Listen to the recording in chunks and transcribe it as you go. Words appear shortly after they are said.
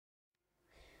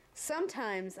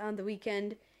Sometimes on the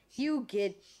weekend, you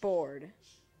get bored.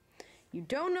 You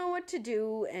don't know what to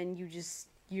do, and you're just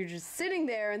sitting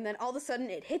there, and then all of a sudden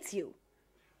it hits you.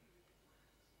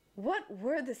 What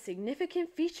were the significant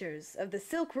features of the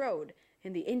Silk Road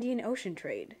in the Indian Ocean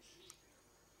trade?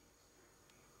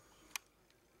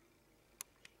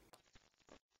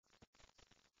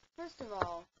 First of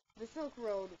all, the Silk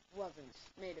Road wasn't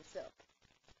made of silk.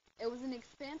 It was an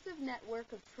expansive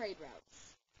network of trade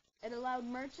routes. It allowed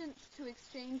merchants to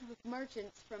exchange with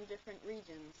merchants from different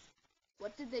regions.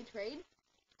 What did they trade?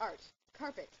 Art,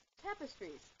 carpet,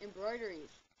 tapestries, embroideries,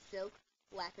 silk,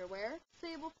 lacquerware,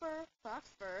 sable fur,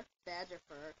 fox fur, badger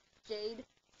fur, jade,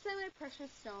 semi-precious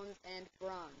stones, and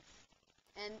bronze.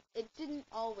 And it didn't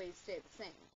always stay the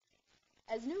same.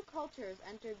 As new cultures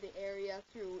entered the area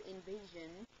through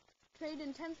invasion, trade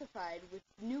intensified with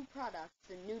new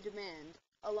products and new demand,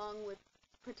 along with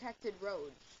protected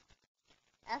roads.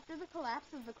 After the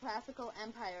collapse of the classical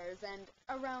empires and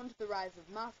around the rise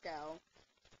of Moscow,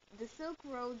 the Silk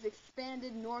Roads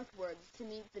expanded northwards to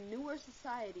meet the newer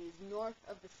societies north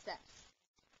of the steppes.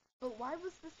 But why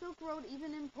was the Silk Road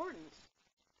even important?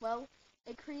 Well,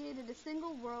 it created a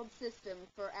single world system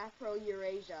for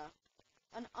Afro-Eurasia,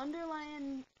 an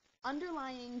underlying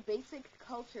basic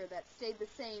culture that stayed the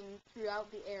same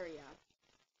throughout the area.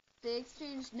 They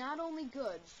exchanged not only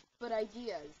goods, but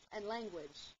ideas and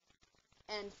language,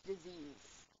 and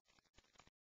disease.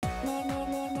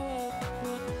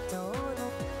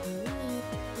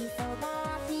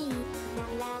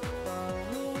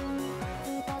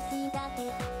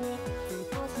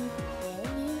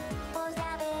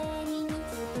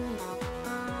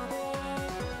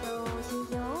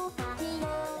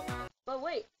 But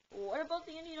wait, what about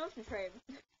the Indian Ocean trade?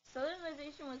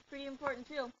 Southernization was pretty important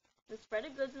too. The spread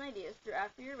of goods and ideas through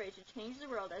Afro-Eurasia changed the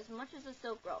world as much as the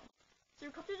Silk Road.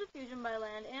 Through culture diffusion by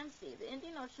land and sea, the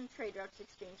Indian Ocean trade routes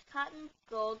exchanged cotton,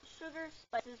 gold, sugar,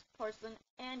 spices, porcelain,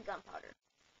 and gunpowder.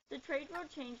 The trade road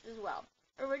changed as well.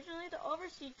 Originally, the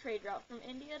overseas trade route from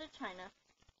India to China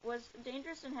was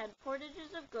dangerous and had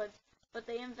portages of goods, but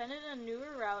they invented a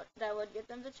newer route that would get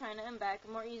them to China and back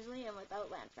more easily and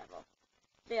without land travel.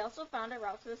 They also found a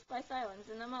route to the Spice Islands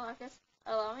in the Moluccas,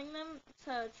 allowing them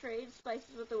to trade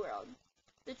spices with the world.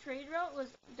 The trade route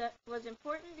was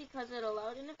important because it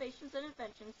allowed innovations and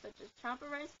inventions such as champa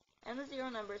rice and the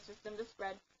zero-number system to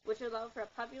spread, which allowed for a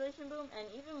population boom and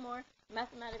even more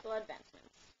mathematical advancements.